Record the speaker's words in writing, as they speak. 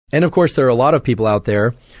And of course, there are a lot of people out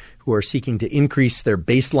there who are seeking to increase their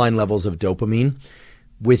baseline levels of dopamine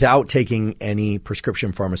without taking any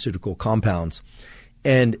prescription pharmaceutical compounds.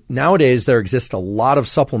 And nowadays, there exist a lot of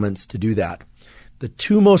supplements to do that. The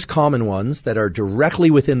two most common ones that are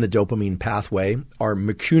directly within the dopamine pathway are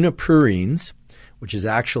Mucuna Purines, which is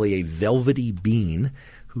actually a velvety bean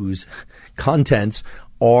whose contents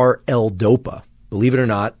are L-Dopa. Believe it or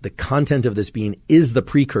not, the content of this bean is the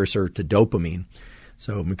precursor to dopamine.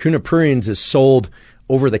 So Mucuna Purines is sold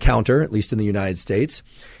over the counter, at least in the United States,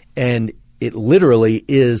 and it literally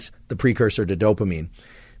is the precursor to dopamine.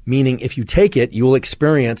 Meaning if you take it, you will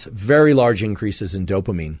experience very large increases in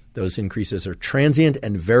dopamine. Those increases are transient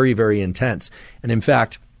and very, very intense. And in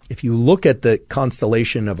fact, if you look at the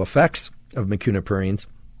constellation of effects of Mucuna Purines,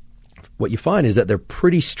 what you find is that they're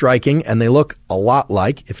pretty striking and they look a lot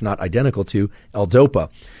like, if not identical to, L-Dopa.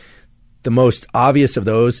 The most obvious of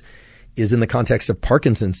those is in the context of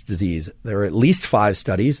Parkinson's disease. There are at least 5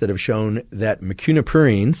 studies that have shown that Mucuna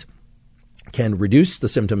Purines can reduce the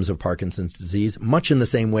symptoms of Parkinson's disease, much in the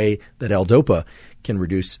same way that L-Dopa can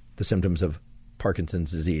reduce the symptoms of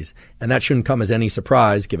Parkinson's disease. And that shouldn't come as any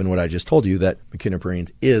surprise, given what I just told you, that Mucuna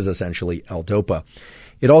Purines is essentially L-Dopa.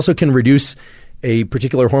 It also can reduce a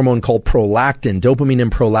particular hormone called prolactin. Dopamine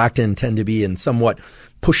and prolactin tend to be in somewhat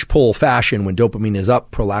push-pull fashion. When dopamine is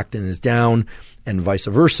up, prolactin is down, and vice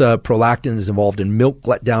versa. Prolactin is involved in milk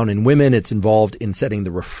letdown in women. It's involved in setting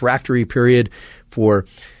the refractory period for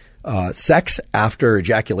sex after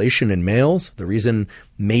ejaculation in males. The reason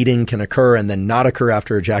mating can occur and then not occur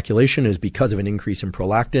after ejaculation is because of an increase in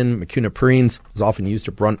prolactin. Mucuna Purines is often used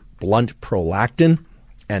to blunt prolactin,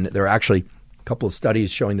 and there are actually a couple of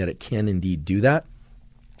studies showing that it can indeed do that.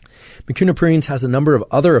 Mucuna Purines has a number of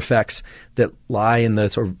other effects that lie in the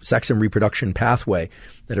sort of sex and reproduction pathway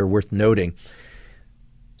that are worth noting.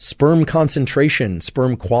 Sperm concentration,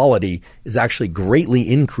 sperm quality is actually greatly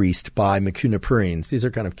increased by Mucuna Purines. These are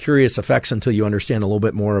kind of curious effects until you understand a little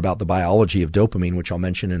bit more about the biology of dopamine, which I'll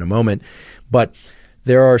mention in a moment. But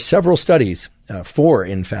there are several studies, 4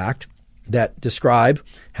 in fact, that describe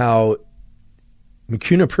how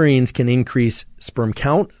Mucuna Purines can increase sperm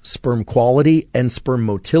count, sperm quality, and sperm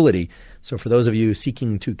motility. So for those of you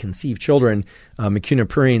seeking to conceive children, Mucuna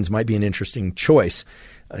Purines might be an interesting choice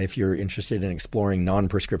if you're interested in exploring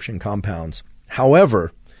non-prescription compounds.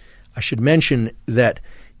 However, I should mention that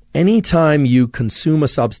anytime you consume a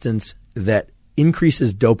substance that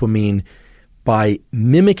increases dopamine by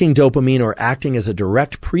mimicking dopamine or acting as a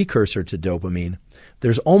direct precursor to dopamine,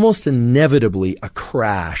 there's almost inevitably a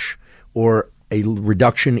crash or a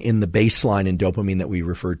reduction in the baseline in dopamine that we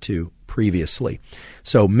referred to previously.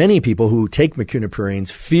 So many people who take Mucuna Purines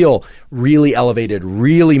feel really elevated,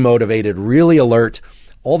 really motivated, really alert,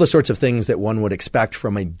 all the sorts of things that one would expect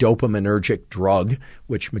from a dopaminergic drug,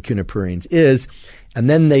 which Mucuna Purines is, and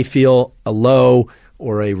then they feel a low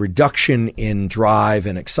or a reduction in drive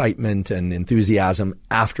and excitement and enthusiasm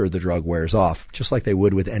after the drug wears off, just like they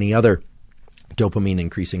would with any other dopamine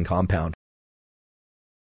increasing compound.